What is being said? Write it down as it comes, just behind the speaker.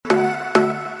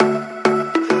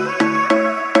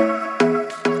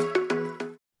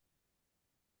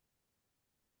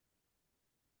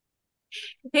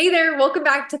Hey there, welcome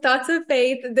back to Thoughts of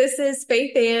Faith. This is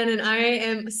Faith Ann, and I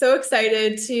am so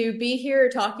excited to be here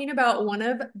talking about one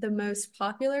of the most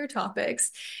popular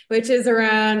topics, which is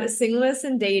around singleness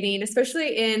and dating,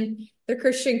 especially in the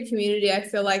Christian community. I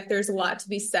feel like there's a lot to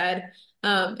be said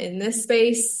in this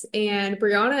space. And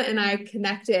Brianna and I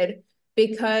connected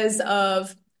because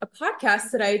of a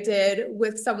podcast that I did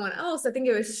with someone else. I think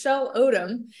it was Shell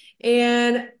Odom.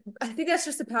 And I think that's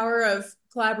just the power of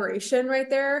collaboration right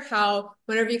there. How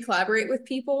whenever you collaborate with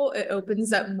people, it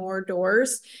opens up more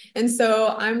doors. And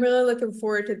so I'm really looking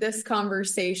forward to this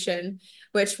conversation,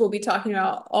 which we'll be talking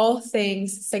about all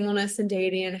things singleness and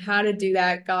dating and how to do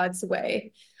that God's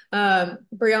way.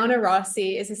 Brianna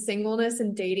Rossi is a singleness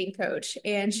and dating coach,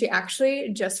 and she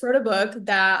actually just wrote a book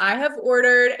that I have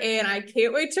ordered and I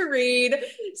can't wait to read.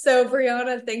 So,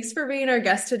 Brianna, thanks for being our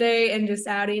guest today and just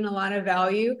adding a lot of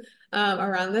value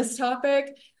around this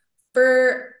topic.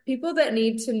 For people that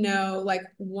need to know like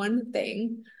one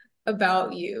thing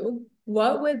about you,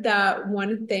 what would that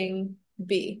one thing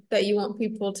be that you want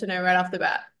people to know right off the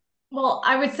bat? Well,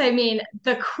 I would say,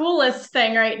 the coolest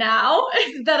thing right now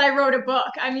is that I wrote a book.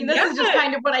 This Yeah, is just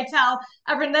kind of what I tell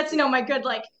everyone. That's, my good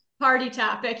like party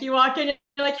topic. You walk in and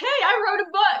you're like, hey, I wrote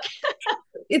a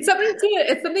book. it's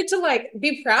something to like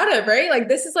be proud of, right? Like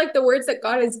this is like the words that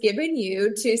God has given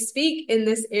you to speak in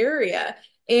this area.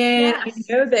 And I Yes.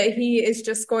 know that he is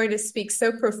just going to speak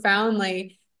so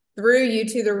profoundly through you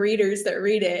to the readers that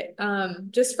read it.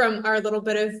 Just from our little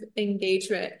bit of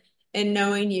engagement and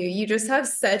knowing you, you just have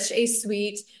such a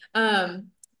sweet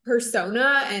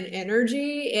persona and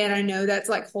energy. And I know that's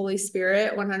like Holy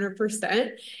Spirit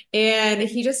 100%. And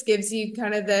he just gives you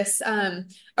kind of this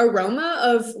aroma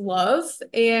of love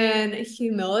and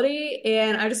humility.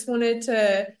 And I just wanted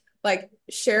to like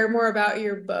share more about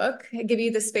your book, give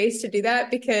you the space to do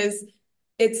that because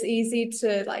it's easy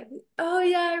to like, oh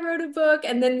yeah, I wrote a book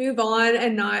and then move on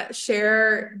and not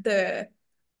share the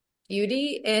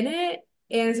beauty in it.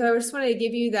 And so I just wanted to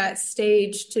give you that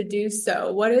stage to do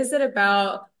so. What is it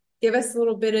about? Give us a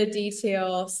little bit of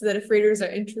detail so that if readers are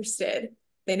interested,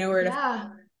 they know where to. Yeah,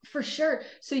 for sure.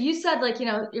 So you said like,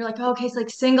 you're like, oh, okay, so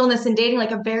like singleness and dating,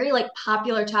 like a very like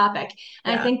popular topic.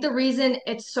 And I Yeah. think the reason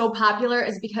it's so popular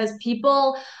is because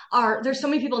there's so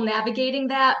many people navigating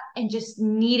that and just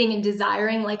needing and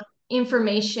desiring like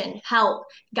information, help,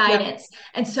 Yeah. guidance.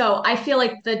 And so I feel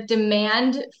like the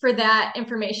demand for that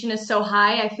information is so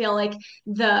high. I feel like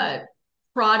the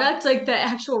product, like the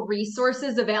actual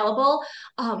resources available,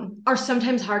 are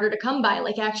sometimes harder to come by,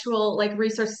 like actual like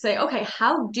resources say, okay,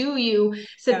 how do you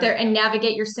sit Yeah. there and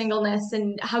navigate your singleness,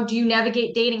 and how do you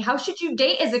navigate dating, how should you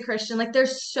date as a Christian? Like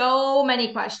there's so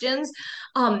many questions,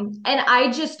 and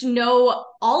I just know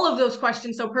all of those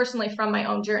questions so personally from my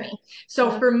own journey. So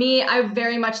Yeah. for me, I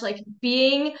very much like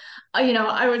being,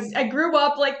 I grew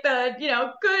up like the,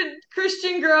 good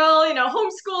Christian girl,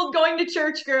 homeschooled, going to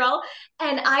church girl.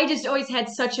 And I just always had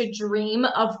such a dream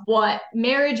of what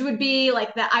marriage would be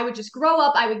like, that I would just grow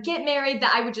up, I would get married,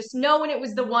 that I would just know when it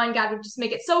was the one. God would just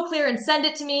make it so clear and send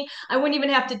it to me. I wouldn't even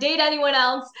have to date anyone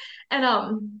else. And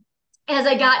as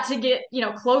I got to get,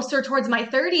 closer towards my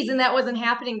 30s and that wasn't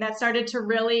happening, that started to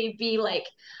really be like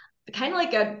kind of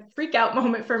like a freak out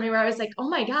moment for me, where I was like, oh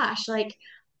my gosh, like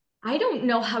I don't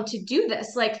know how to do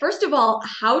this. Like, first of all,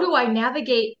 how do I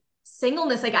navigate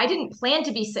singleness? Like, I didn't plan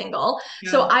to be single,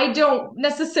 so Yeah. I don't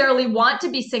necessarily want to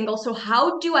be single. So,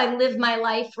 how do I live my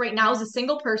life right now as a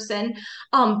single person,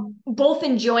 both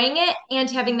enjoying it and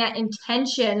having that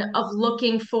intention of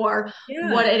looking for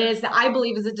what Yeah. it is that I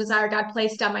believe is a desire God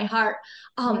placed on my heart?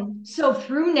 Yeah. So,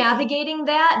 through navigating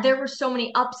that, there were so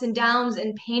many ups and downs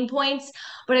and pain points,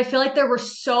 but I feel like there were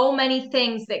so many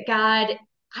things that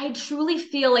I truly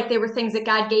feel like they were things that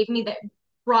God gave me that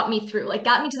brought me through, like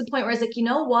got me to the point where I was like, you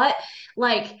know what?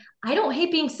 Like, I don't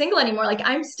hate being single anymore. Like,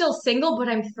 I'm still single, but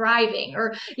I'm thriving,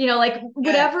 or, like Yeah.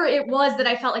 whatever it was that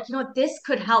I felt like, this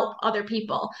could help other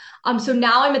people. So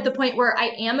now I'm at the point where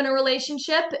I am in a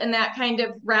relationship, and that kind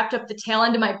of wrapped up the tail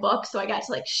end of my book. So I got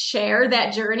to like share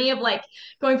that journey of like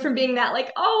going from being that,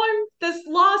 like, oh, I'm this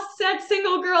lost, sad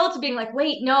single girl, to being like,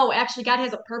 wait, no, actually, God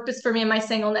has a purpose for me in my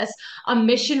singleness, a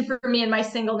mission for me in my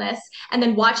singleness, and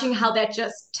then watching how that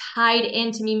just tied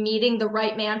into me meeting the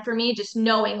right man for me, just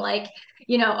knowing like,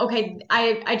 okay,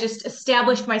 I just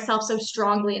established myself so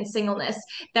strongly in singleness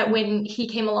that when he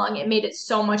came along, it made it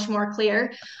so much more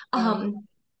clear. Yeah.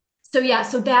 So yeah,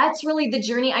 so that's really the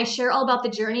journey. I share all about the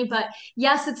journey, but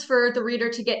yes, it's for the reader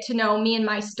to get to know me and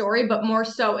my story, but more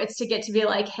so it's to get to be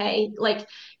like, hey, like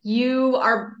you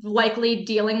are likely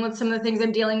dealing with some of the things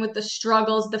I'm dealing with, the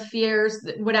struggles, the fears,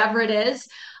 whatever it is.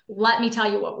 Let me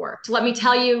tell you what worked. Let me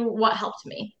tell you what helped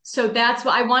me. So that's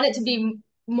what I want it to be,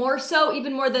 more so,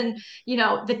 even more than,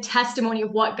 the testimony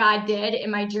of what God did in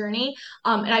my journey.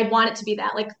 And I want it to be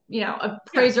that, like, a Yeah.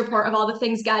 praise report of all the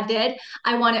things God did.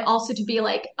 I want it also to be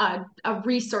like a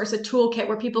resource, a toolkit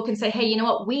where people can say, hey, you know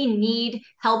what? We need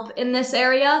help in this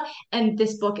area, and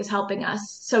this book is helping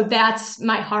us. So that's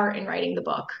my heart in writing the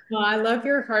book. Well, I love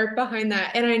your heart behind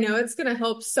that. And I know it's going to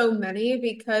help so many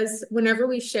because whenever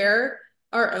we share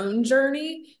our own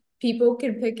journey, people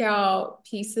can pick out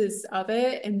pieces of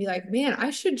it and be like, man,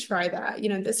 I should try that.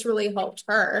 This really helped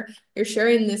her. You're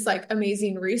sharing this like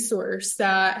amazing resource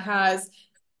that has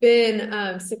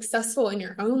been successful in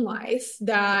your own life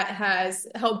that has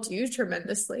helped you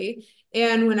tremendously.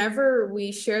 And whenever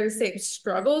we share the same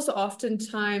struggles,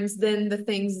 oftentimes then the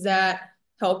things that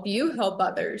help you help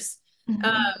others.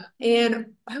 Mhm.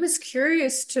 And I was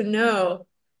curious to know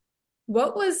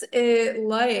what was it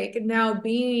like now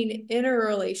being in a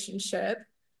relationship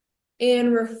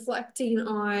and reflecting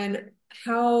on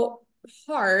how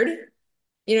hard,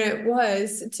 it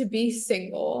was to be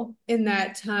single in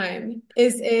that time.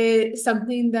 Is it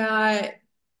something that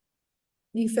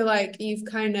you feel like you've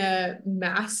kind of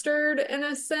mastered in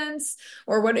a sense?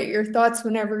 Or what are your thoughts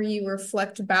whenever you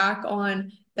reflect back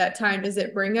on that time? Does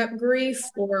it bring up grief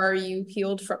or are you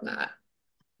healed from that?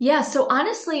 Yeah, so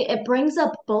honestly, it brings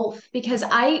up both because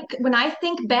when I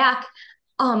think back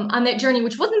on that journey,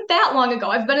 which wasn't that long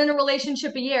ago, I've been in a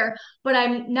relationship a year, but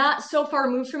I'm not so far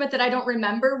removed from it that I don't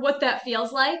remember what that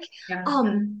feels like. Yeah.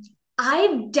 Um,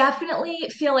 I definitely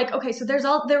feel like, okay, so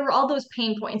there were all those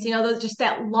pain points, those just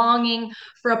that longing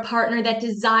for a partner, that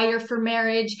desire for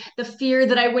marriage, the fear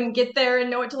that I wouldn't get there and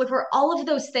know what to look for, all of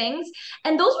those things.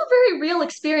 And those were very real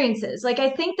experiences. Like I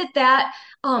think that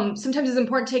sometimes it's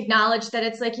important to acknowledge that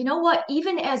it's like, you know what,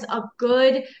 even as a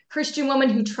good Christian woman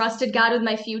who trusted God with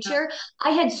my future, I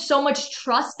had so much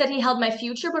trust that He held my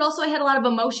future, but also I had a lot of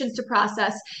emotions to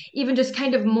process, even just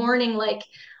kind of mourning, like,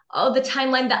 oh, the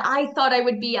timeline that I thought I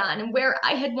would be on and where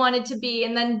I had wanted to be.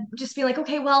 And then just being like,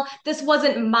 okay, well, this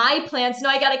wasn't my plan. So now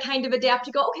I got to kind of adapt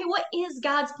to go, okay, what is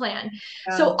God's plan?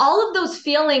 Yeah. So all of those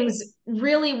feelings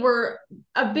really were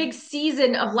a big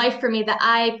season of life for me that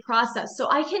I processed. So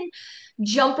I can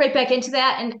jump right back into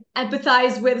that and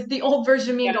empathize with the old version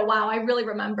of me and go, wow, I really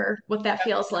remember what that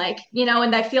feels like,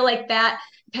 and I feel like that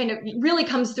kind of really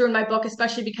comes through in my book,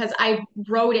 especially because I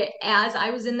wrote it as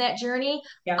I was in that journey.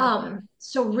 Yeah.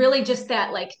 So really just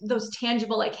that, like those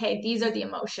tangible, like, hey, these are the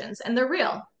emotions and they're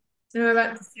real. And I'm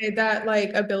about to say that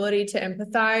like ability to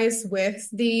empathize with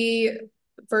the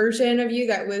version of you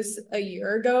that was a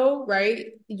year ago, right?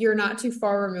 You're not too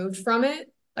far removed from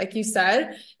it, like you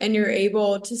said, and you're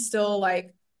able to still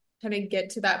like kind of get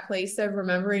to that place of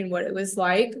remembering what it was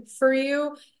like for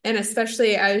you. And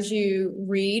especially as you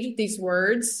read these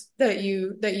words that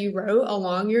you wrote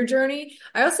along your journey.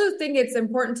 I also think it's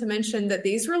important to mention that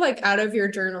these were like out of your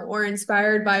journal or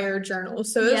inspired by your journal.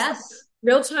 So it was Yes.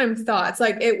 real time thoughts.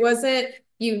 Like it wasn't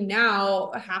you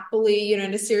now happily,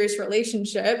 in a serious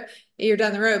relationship, you're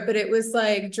down the road, but it was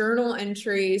like journal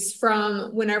entries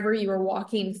from whenever you were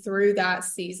walking through that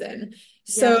season.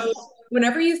 So Yes.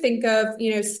 whenever you think of,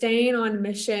 staying on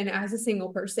mission as a single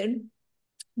person,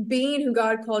 being who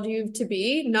God called you to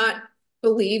be, not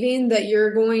believing that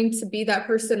you're going to be that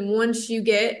person once you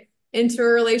get into a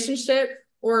relationship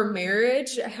or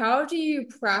marriage, how do you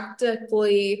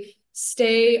practically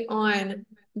stay on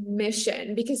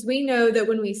mission? Because we know that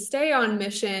when we stay on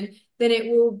mission, then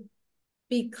it will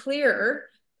be clear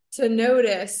to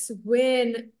notice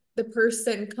when the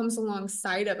person comes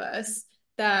alongside of us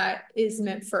that is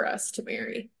meant for us to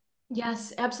marry.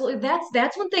 Yes, absolutely.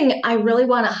 That's one thing I really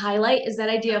want to highlight is that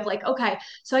idea of like, okay,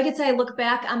 so I could say I look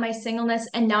back on my singleness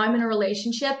and now I'm in a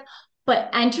relationship, but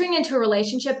entering into a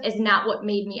relationship is not what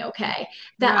made me okay.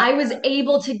 That Yeah. I was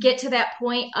able to get to that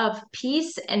point of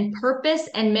peace and purpose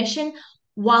and mission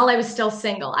while I was still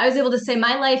single. I was able to say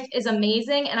my life is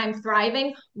amazing and I'm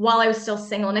thriving while I was still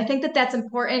single. And I think that that's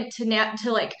important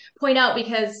to like point out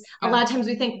because a Yeah. lot of times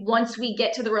we think once we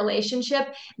get to the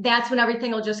relationship, that's when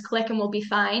everything will just click and we'll be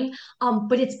fine.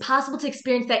 But it's possible to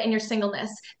experience that in your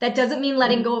singleness. That doesn't mean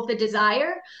letting go of the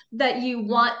desire that you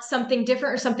want something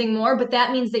different or something more, but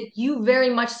that means that you very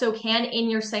much so can, in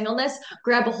your singleness,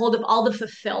 grab a hold of all the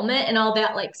fulfillment and all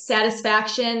that like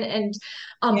satisfaction and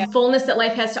Yeah. fullness that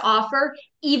life has to offer,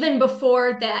 even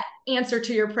before that answer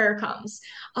to your prayer comes.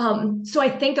 So I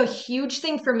think a huge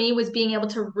thing for me was being able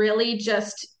to really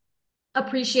just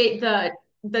appreciate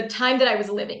the time that I was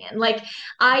living in. Like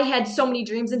I had so many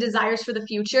dreams and desires for the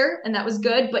future, and that was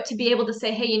good. But to be able to say,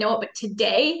 hey, you know what? But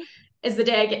today is the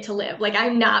day I get to live. Like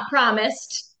I'm not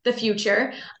promised the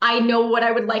future. I know what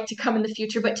I would like to come in the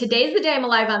future, but today's the day I'm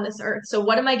alive on this earth. So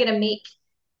what am I going to make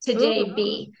today Ooh.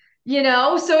 be?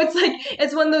 So it's like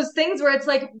it's one of those things where it's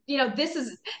like,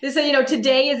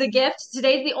 today is a gift.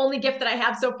 Today's the only gift that I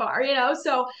have so far,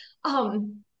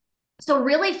 um so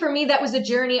really for me that was a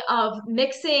journey of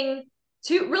mixing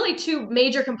two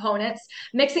major components,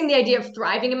 mixing the idea of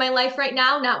thriving in my life right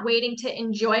now, not waiting to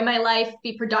enjoy my life,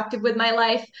 be productive with my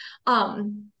life,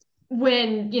 um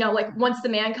when like once the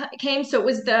man came. So it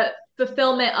was the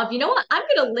fulfillment of, what, I'm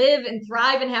going to live and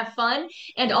thrive and have fun,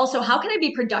 and also how can I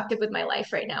be productive with my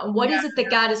life right now, and what Yeah. is it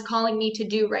that God is calling me to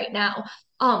do right now.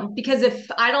 Because if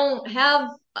I don't have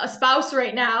a spouse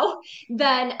right now,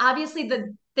 then obviously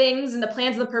the things and the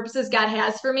plans and the purposes God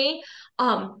has for me,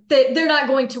 they're not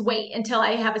going to wait until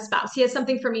I have a spouse. He has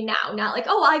something for me now, not like,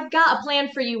 oh, I've got a plan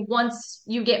for you once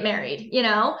you get married.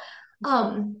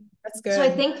 Um, That's so I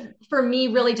good. think for me,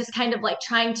 really just kind of like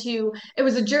it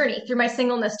was a journey through my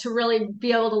singleness to really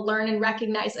be able to learn and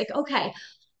recognize, like, okay,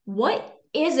 what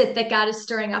is it that God is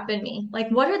stirring up in me? Like,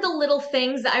 what are the little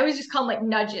things that I always just call them, like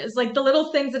nudges, like the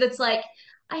little things that it's like,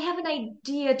 I have an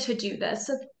idea to do this,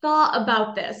 a thought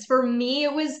about this. For me,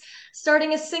 it was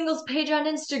starting a singles page on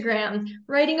Instagram,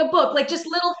 writing a book, like just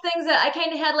little things that I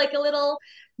kind of had like a little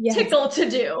Yes. tickle to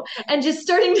do, and just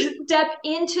starting to step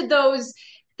into those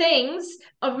things.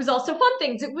 It was also fun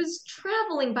things. It was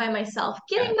traveling by myself,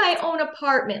 getting my Yes. own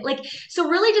apartment. Like, so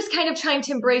really just kind of trying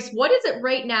to embrace what is it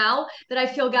right now that I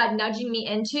feel God nudging me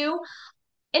into,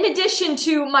 in addition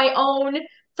to my own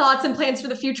thoughts and plans for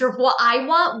the future of what I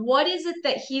want. What is it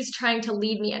that He's trying to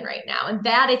lead me in right now? And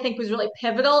that I think was really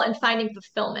pivotal in finding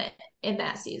fulfillment in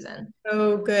that season.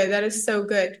 So good. That is so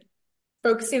good.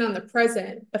 Focusing on the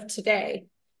present of today.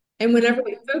 And whenever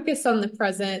we Mhm. focus on the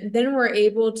present, then we're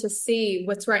able to see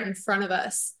what's right in front of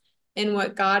us and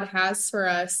what God has for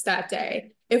us that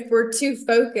day. If we're too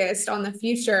focused on the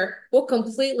future, we'll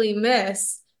completely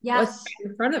miss what's Yes. right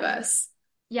in front of us.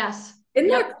 Yes. Isn't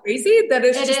that Yep. crazy? That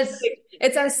it's It just is. like,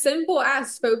 it's as simple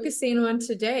as focusing on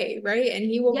today, right? And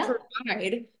He will Yeah.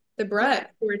 provide the Yep. bread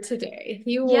for today.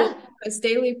 He will Yeah. give us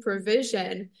daily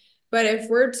provision. But if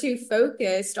we're too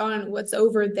focused on what's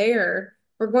over there,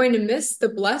 we're going to miss the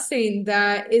blessing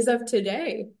that is of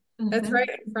today. That's right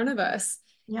Hmm. in front of us.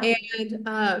 Yep. And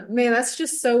man, that's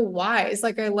just so wise.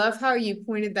 Like, I love how you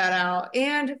pointed that out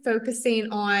and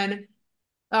focusing on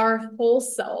our whole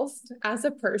self as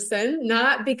a person,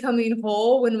 not becoming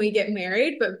whole when we get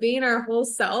married, but being our whole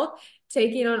self,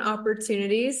 taking on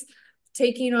opportunities,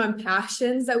 taking on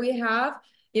passions that we have,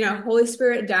 Holy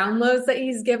Spirit downloads that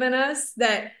He's given us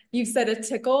that you've said a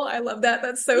tickle. I love that.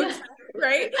 That's so Yeah. cute,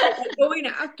 right? Going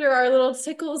after our little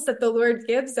tickles that the Lord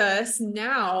gives us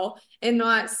now and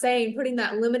not putting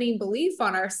that limiting belief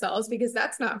on ourselves because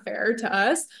that's not fair to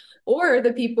us or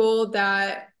the people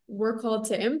that we're called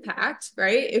to impact,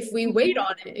 right? If we wait Mhm.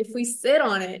 on it, if we sit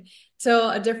on it till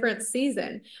a different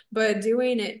season, but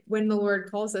doing it when the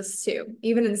Lord calls us to,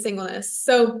 even in singleness.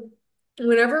 So,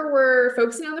 whenever we're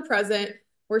focusing on the present,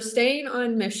 we're staying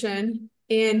on mission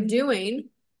and doing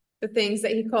the things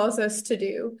that He calls us to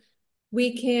do.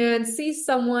 We can see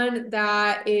someone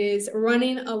that is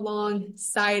running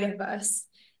alongside of us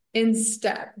in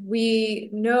step. We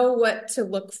know what to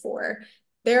look for.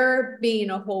 They're being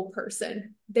a whole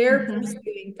person. They're Mhm.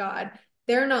 pursuing God.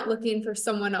 They're not looking for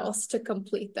someone else to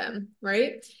complete them,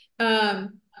 right?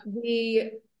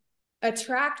 We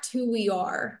attract who we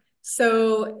are.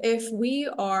 So if we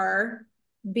are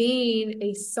being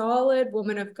a solid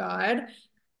woman of God,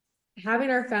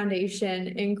 having our foundation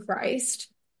in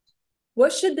Christ,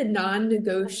 what should the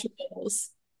non-negotiables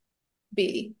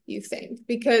be, you think?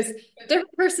 Because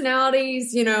different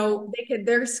personalities,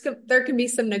 there can be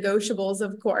some negotiables,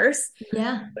 of course.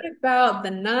 Yeah. What about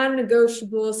the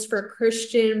non-negotiables for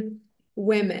Christian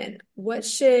women? What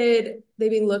should they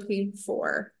be looking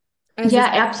for as a Yeah,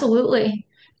 absolutely.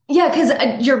 Yeah,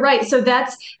 because you're right. So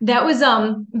that was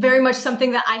very much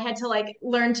something that I had to like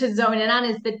learn to zone in on,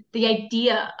 is the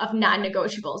idea of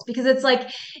non-negotiables, because it's like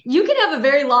you can have a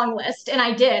very long list, and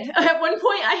I did. At one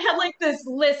point I had like this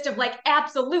list of like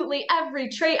absolutely every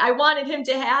trait I wanted him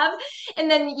to have, and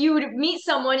then you would meet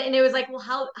someone and it was like,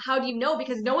 well, how do you know?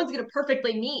 Because no one's going to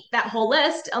perfectly meet that whole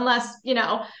list unless,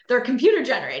 they're computer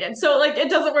generated. So like it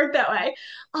doesn't work that way.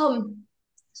 Um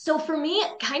so for me,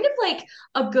 kind of like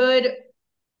a good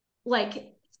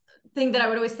like thing that I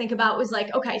would always think about was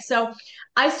like, okay, so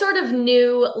I sort of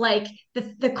knew like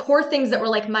the core things that were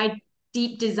like my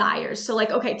deep desires. So like,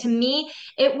 okay, to me,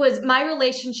 it was my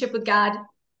relationship with God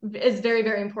is very,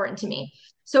 very important to me.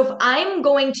 So if I'm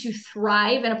going to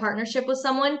thrive in a partnership with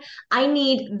someone, I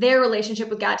need their relationship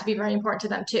with God to be very important to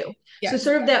them too. So yes,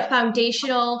 sort of that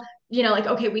foundational, like,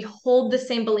 okay, we hold the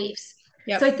same beliefs.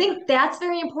 So I Yep. think that's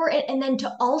very important. And then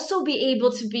to also be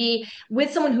able to be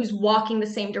with someone who's walking the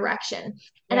same direction.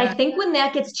 And I Yeah. think when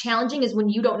that gets challenging is when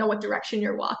you don't know what direction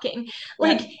you're walking.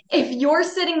 Like Yep. if you're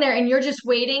sitting there and you're just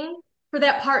waiting for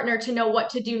that partner to know what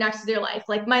to do next with their life.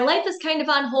 Like my life is kind of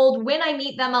on hold. When I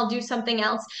meet them, I'll do something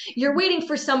else. You're waiting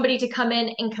for somebody to come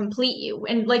in and complete you.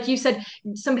 And like you said,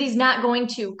 somebody's not going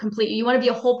to complete you. You want to be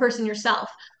a whole person yourself.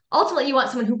 Ultimately, you want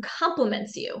someone who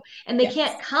complements you, and they Yes.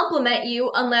 can't compliment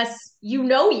you unless you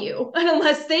know you and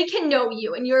unless they can know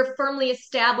you and you're a firmly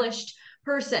established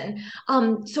person.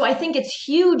 So I think it's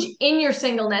huge in your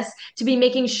singleness to be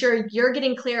making sure you're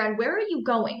getting clear on where are you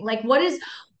going? Like what is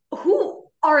who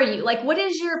are you? Like what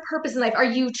is your purpose in life? Are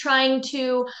you trying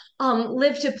to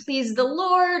live to please the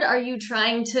Lord? Are you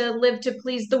trying to live to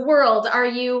please the world?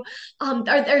 Are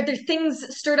there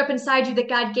things stirred up inside you that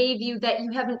God gave you that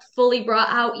you haven't fully brought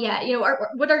out yet?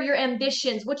 What are your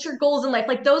ambitions? What's your goals in life?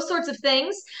 Like those sorts of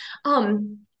things.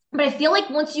 Um, but I feel like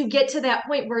once you get to that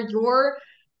point where you're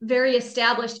very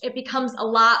established, it becomes a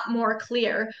lot more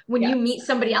clear when you Yes. meet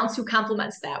somebody else who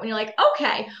complements that. When you're like,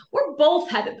 okay, we're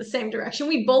both headed the same direction.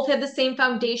 We both have the same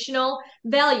foundational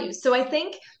values. So I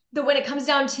think that when it comes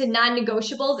down to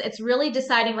non-negotiables, it's really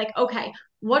deciding like, okay,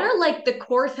 what are like the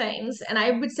core things? And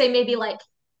I would say maybe like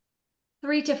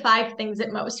 3 to 5 things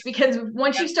at most, because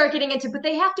once you Yep. start getting into, but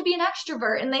they have to be an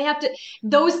extrovert and they have to,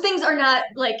 those things are not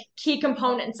like key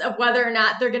components of whether or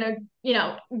not they're going to,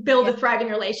 build Yeah. a thriving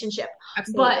relationship.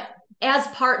 Absolutely. But as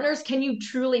partners, can you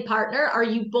truly partner? Are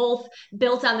you both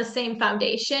built on the same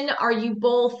foundation? Are you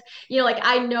both, like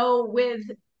I know with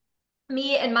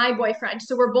me and my boyfriend.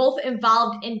 So we're both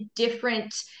involved in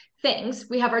different things.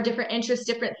 We have our different interests,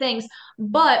 different things.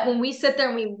 But when we sit there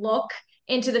and we look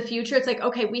into the future, it's like,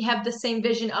 okay, we have the same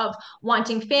vision of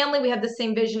wanting family. We have the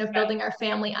same vision of Yep. building our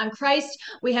family on Christ.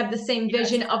 We have the same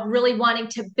Yes. vision of really wanting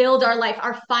to build our life,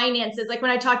 our finances. Like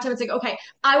when I talk to him, it's like, okay,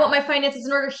 I want my finances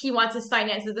in order. He wants his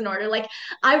finances in order. Like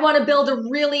I want to build a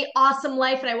really awesome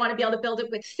life and I want to be able to build it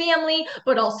with family,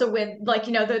 but also with like,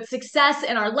 the success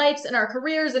in our lives and our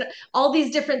careers and all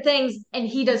these different things, and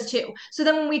he does too. So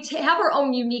then when we have our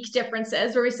own unique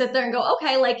differences where we sit there and go,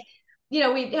 okay, like, we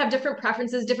have different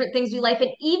preferences, different things we like,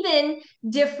 and even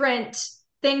different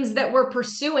things that we're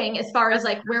pursuing as far as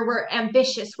Yep. like where we're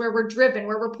ambitious, where we're driven,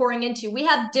 where we're pouring into. We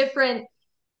have different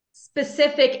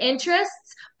specific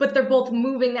interests, but they're both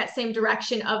moving that same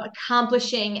direction of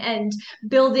accomplishing and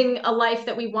building a life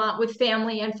that we want with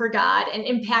family and for God and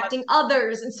impacting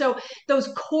others. And so those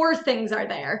core things are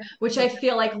there, which I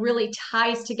feel like really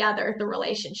ties together the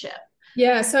relationship.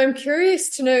 Yeah, so I'm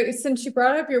curious to know, since you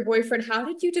brought up your boyfriend, how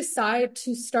did you decide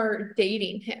to start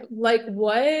dating him? Like,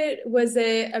 what was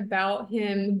it about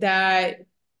him that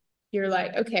you're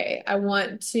like, okay, I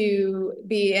want to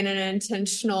be in an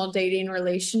intentional dating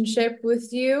relationship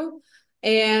with you?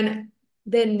 And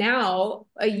then now,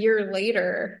 a year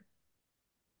later,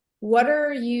 what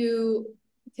are you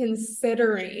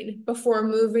considering before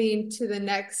moving to the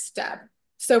next step?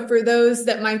 So for those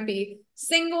that might be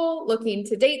single, looking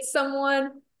to date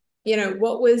someone,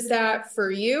 what was that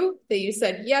for you that you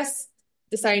said yes,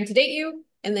 deciding to date you?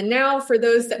 And then now for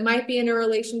those that might be in a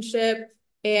relationship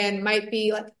and might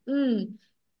be like,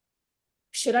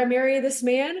 should I marry this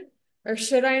man or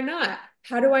should I not?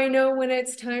 How do I know when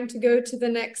it's time to go to the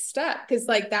next step? Because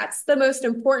like that's the most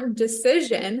important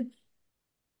decision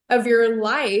of your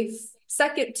life,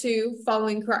 second to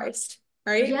following Christ,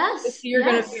 right? If Yes, you're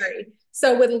going to yes. marry.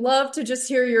 So would love to just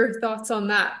hear your thoughts on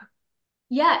that.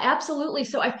 Yeah, absolutely.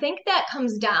 So I think that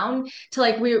comes down to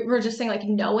like we were just saying, like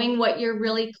knowing what your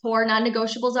really core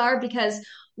non-negotiables are. Because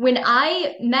when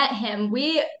I met him,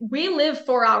 we live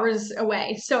 4 hours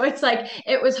away. So it's like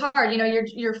it was hard.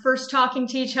 You're first talking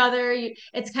to each other.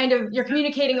 It's kind of you're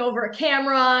communicating over a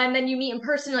camera, and then you meet in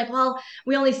person. Like, well,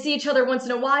 we only see each other once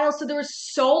in a while. So there was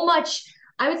so much,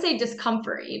 I would say,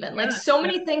 discomfort, even like Yeah, so yeah,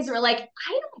 many things that were like,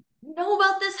 I don't know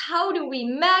about this. How do we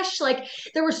mesh? Like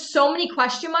there were so many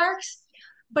question marks,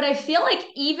 but I feel like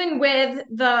even with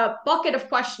the bucket of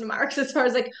question marks, as far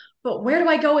as like, but where do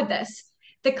I go with this?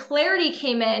 The clarity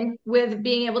came in with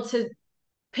being able to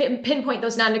pinpoint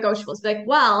those non-negotiables. Like,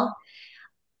 well,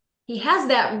 he has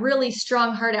that really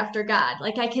strong heart after God.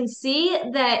 Like I can see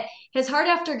that his heart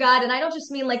after God, and I don't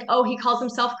just mean like, oh, he calls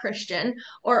himself Christian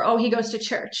or oh, he goes to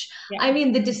church. I yeah.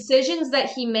 mean the decisions that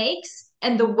he makes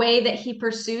and the way that he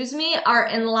pursues me are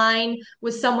in line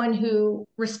with someone who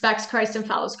respects Christ and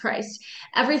follows Christ.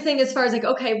 Everything as far as like,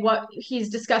 okay, what he's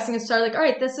discussing is sort of like, all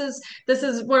right, this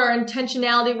is what our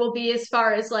intentionality will be as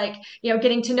far as like,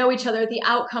 getting to know each other, the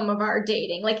outcome of our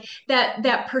dating. Like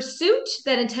that pursuit,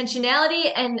 that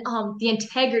intentionality, and the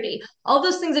integrity, all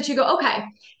those things that you go, okay,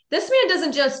 this man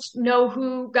doesn't just know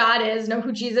who God is, know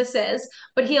who Jesus is,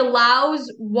 but he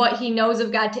allows what he knows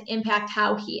of God to impact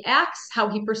how he acts, how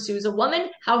he pursues a woman,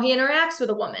 how he interacts with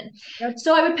a woman. Yep.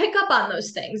 So I would pick up on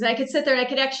those things and I could sit there and I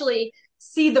could actually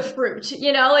see the fruit,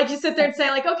 like you sit there and say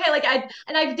like, okay, like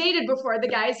I've dated before the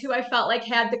guys who I felt like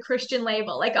had the Christian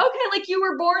label, like, okay, like you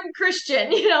were born Christian,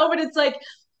 but it's like,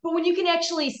 but when you can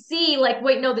actually see like,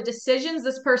 wait, no, the decisions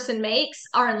this person makes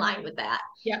are in line with that.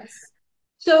 Yes.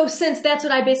 So since that's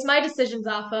what I base my decisions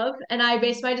off of, and I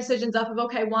base my decisions off of,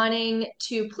 okay, wanting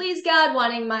to please God,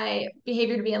 wanting my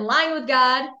behavior to be in line with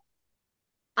God,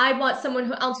 I want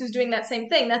someone else who's doing that same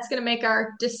thing. That's going to make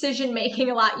our decision making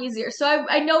a lot easier. So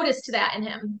I noticed that in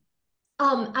him.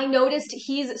 I noticed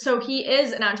he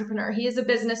is an entrepreneur. He is a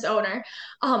business owner.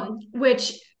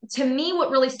 Which to me,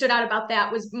 what really stood out about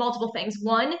that was multiple things.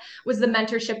 One was the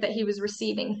mentorship that he was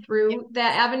receiving Yeah. through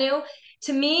that avenue.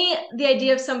 To me, the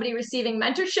idea of somebody receiving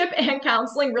mentorship and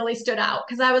counseling really stood out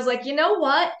because I was like, you know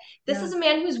what? This Yeah. is a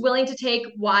man who's willing to take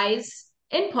wise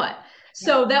input. Yeah.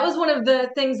 So that was one of the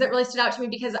things that really stood out to me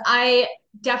because I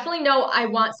definitely know I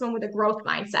want someone with a growth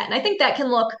mindset. And I think that can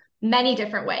look many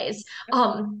different ways.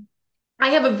 I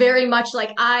have a very much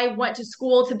like I went to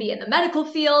school to be in the medical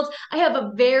field. I have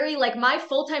a very like my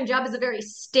full-time job is a very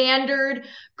standard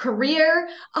career.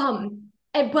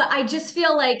 But I just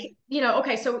feel like,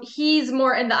 okay, so he's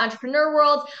more in the entrepreneur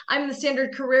world. I'm in the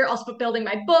standard career, also building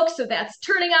my book. So that's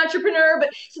turning entrepreneur. But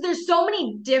so there's so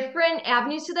many different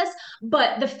avenues to this.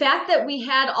 But the fact that we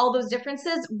had all those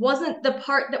differences wasn't the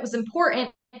part that was important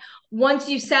once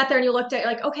you sat there and you looked at it,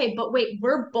 like, okay, but wait,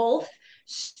 we're both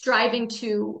striving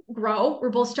to grow. We're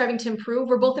both striving to improve.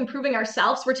 We're both improving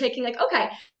ourselves. We're taking like, okay,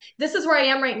 this is where I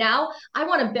am right now. I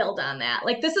want to build on that.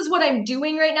 Like, this is what I'm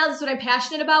doing right now. This is what I'm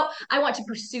passionate about. I want to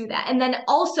pursue that. And then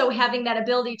also having that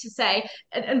ability to say,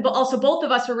 and also both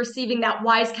of us were receiving that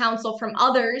wise counsel from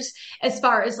others as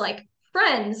far as like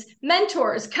friends,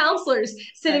 mentors, counselors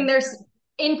sitting Right.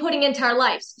 there inputting into our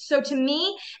lives. So to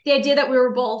me, the idea that we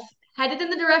were both headed in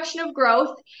the direction of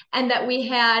growth and that we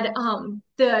had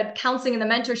the counseling and the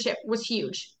mentorship was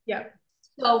huge. Yeah.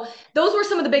 So those were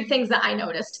some of the big things that I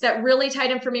noticed that really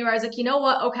tied in for me where I was like, you know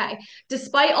what? Okay,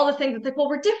 despite all the things it's like, well,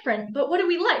 we're different, but what do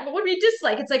we like? But what do we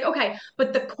dislike? It's like, okay,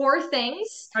 but the core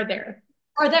things Are there.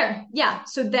 are there. Yeah.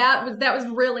 So that was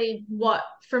really what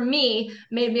for me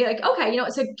made me like, okay,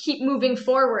 so keep moving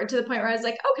forward to the point where I was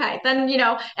like, okay, then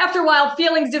after a while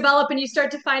feelings develop and you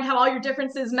start to find how all your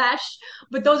differences mesh.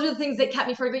 But those are the things that kept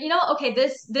me forward. But okay,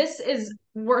 this is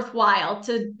worthwhile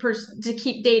to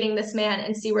keep dating this man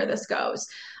and see where this goes.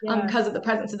 Yeah. Because of the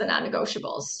presence of the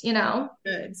non-negotiables.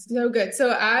 Good. So good.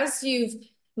 So as you've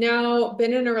now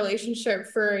been in a relationship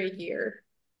for a year,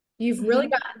 you've really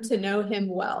Mhm. gotten to know him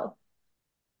well.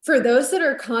 For those that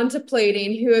are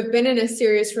contemplating who have been in a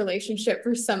serious relationship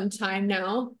for some time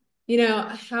now,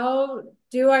 how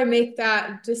do I make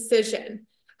that decision?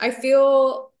 I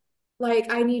feel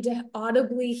like I need to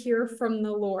audibly hear from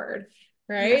the Lord,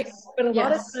 right? Yes. But a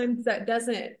lot of Yes. times that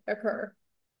doesn't occur.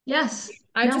 Yes.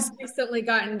 I No. just recently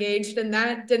got engaged and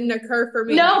that didn't occur for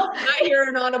me. No. I hear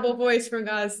an audible voice from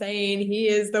God saying he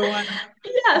is the one.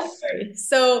 Yes.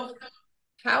 So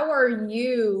how are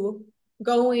you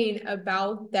going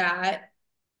about that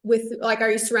with like,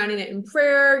 are you surrounding it in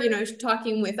prayer,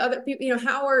 talking with other people,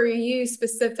 how are you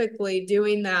specifically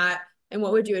doing that and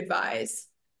what would you advise?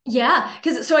 Yeah,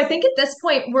 because so I think at this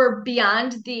point we're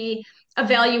beyond the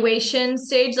evaluation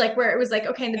stage, like where it was like,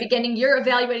 okay, in the Okay. beginning, you're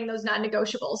evaluating those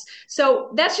non-negotiables.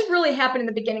 So that should really happen in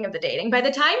the beginning of the dating. By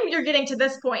the time you're getting to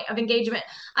this point of engagement,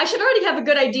 I should already have a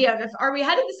good idea of if are we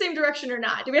headed the same direction or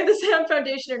not? Do we have the same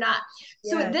foundation or not?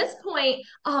 So at Yeah. this point,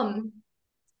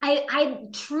 I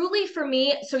truly for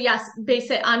me, so yes,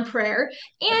 base it on prayer.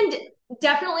 And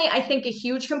definitely I think a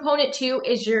huge component too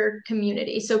is your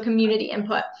community. So community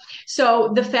input.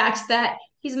 So the fact that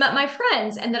he's met my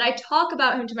friends and that I talk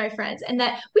about him to my friends and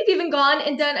that we've even gone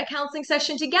and done a counseling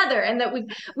session together and that we've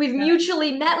Yeah.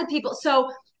 mutually met with people.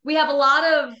 So we have a lot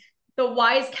of the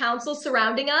wise counsel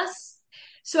surrounding us.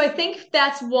 So I think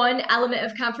that's one element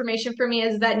of confirmation for me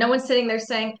is that no one's sitting there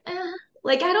saying,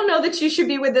 like, I don't know that you should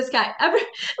be with this guy.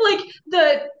 Like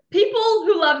the people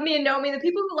who love me and know me, the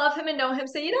people who love him and know him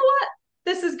say, you know what?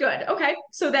 This is good. Okay.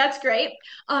 So that's great.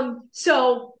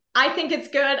 So I think it's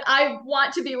good. I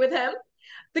want to be with him.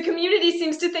 The community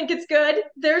seems to think it's good.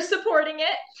 They're supporting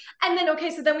it. And then,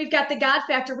 okay, so then we've got the God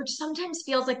factor, which sometimes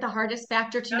feels like the hardest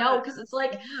factor to know because it's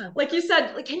Yeah. like you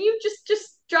said, like, can you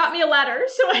just drop me a letter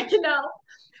so I can know?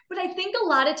 But I think a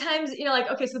lot of times,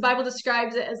 like, okay, so the Bible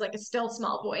describes it as like a still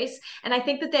small voice. And I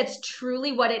think that that's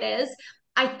truly what it is.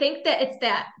 I think that it's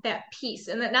that peace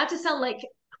and that not to sound like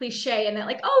cliche and that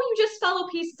like, oh, you just follow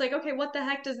peace. It's like, okay, what the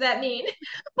heck does that mean?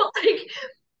 But like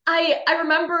I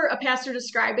remember a pastor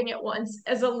describing it once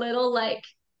as a little like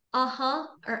uh-huh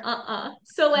or uh-uh.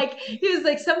 So like he was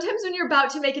like sometimes when you're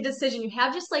about to make a decision, you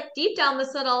have just like deep down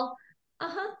this little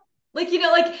uh-huh. Like your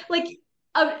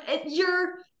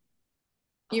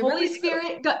You Holy really do.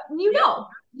 Spirit, Yep.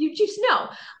 you just know.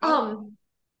 Yep.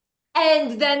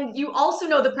 And then you also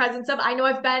know the presence of, I know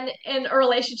I've been in a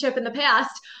relationship in the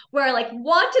past where I like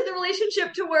wanted the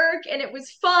relationship to work and it was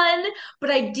fun,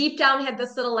 but I deep down had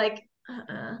this little like,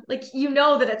 like, you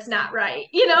know that it's not right,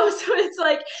 you know? So it's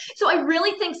like, so I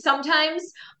really think sometimes,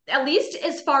 at least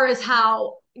as far as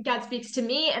how God speaks to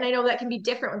me, and I know that can be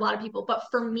different with a lot of people, but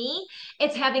for me,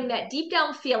 it's having that deep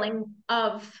down feeling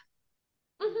of,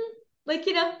 mm-hmm. Like,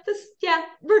 this, yeah,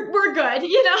 we're good,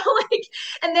 like,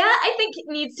 and that I think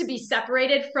needs to be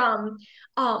separated from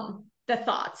the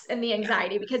thoughts and the Yeah.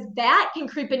 anxiety because that can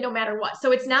creep in no matter what.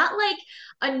 So it's not like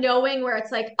a knowing where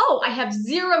it's like, oh, I have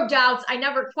zero doubts, I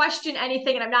never question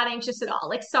anything, and I'm not anxious at all.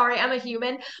 Like, sorry, I'm a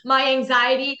human. My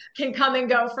anxiety can come and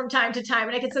go from time to time,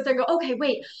 and I can sit there and go, okay,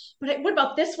 wait, but what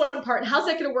about this one part? And how's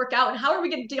that going to work out? And how are we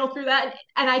going to deal through that?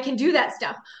 And I can do that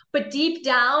stuff. But deep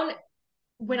down,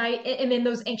 when I am in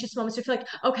those anxious moments, I feel like,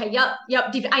 okay,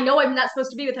 yep, deep, I know I'm not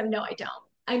supposed to be with him. No, I don't.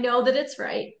 I know that it's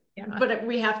right, Yeah. but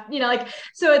we have, like,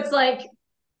 so it's like,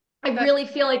 I That really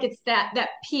feel like it's that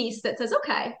piece that says,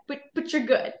 okay, but you're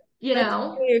good, I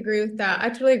totally agree with that. I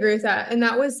totally agree with that. And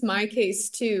that was my case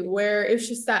too, where it's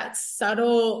just that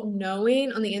subtle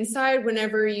knowing on the inside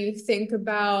whenever you think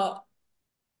about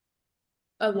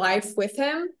a life with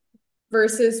him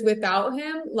versus without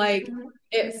him. Like Mm-hmm.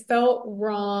 it felt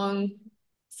wrong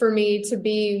for me to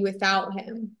be without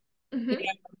him, you Mm-hmm. know,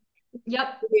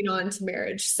 Yep, moving on to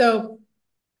marriage. So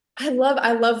I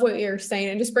love what you're saying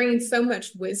and just bringing so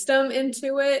much wisdom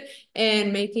into it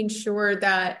and making sure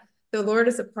that the Lord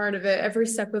is a part of it every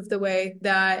step of the way,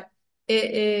 that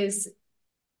it is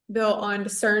built on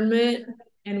discernment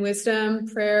and wisdom,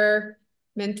 prayer,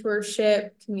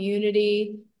 mentorship,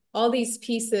 community, all these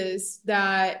pieces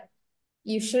that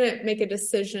you shouldn't make a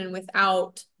decision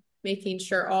without making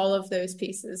sure all of those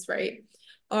pieces, right,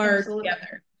 are absolutely.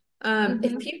 together. If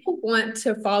Mm-hmm. people want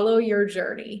to follow your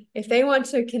journey, if they want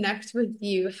to connect with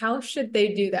you, how should they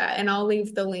do that? And I'll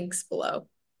leave the links below.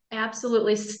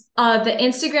 Absolutely. The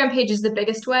Instagram page is the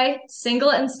biggest way,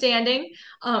 single and standing.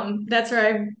 That's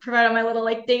where I provide all my little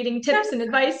like dating tips and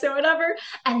advice or whatever.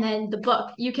 And then the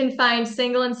book, you can find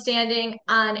Single and Standing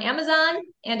on Amazon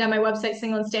and on my website,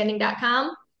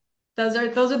 singleandstanding.com. Those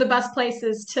are the best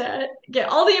places to get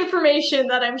all the information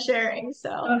that I'm sharing.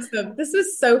 So Awesome. This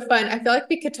was so fun. I feel like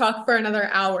we could talk for another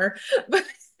hour, but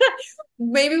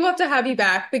maybe we'll have to have you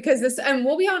back because and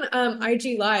we'll be on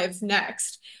IG Live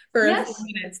next for a few yes,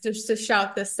 minutes just to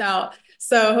shout this out.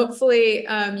 So hopefully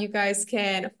you guys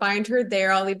can find her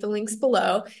there. I'll leave the links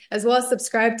below, as well as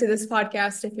subscribe to this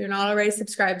podcast if you're not already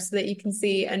subscribed so that you can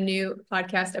see a new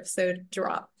podcast episode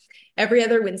drop every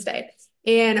other Wednesday.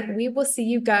 And we will see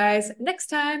you guys next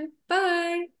time.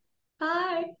 Bye.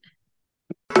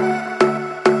 bye.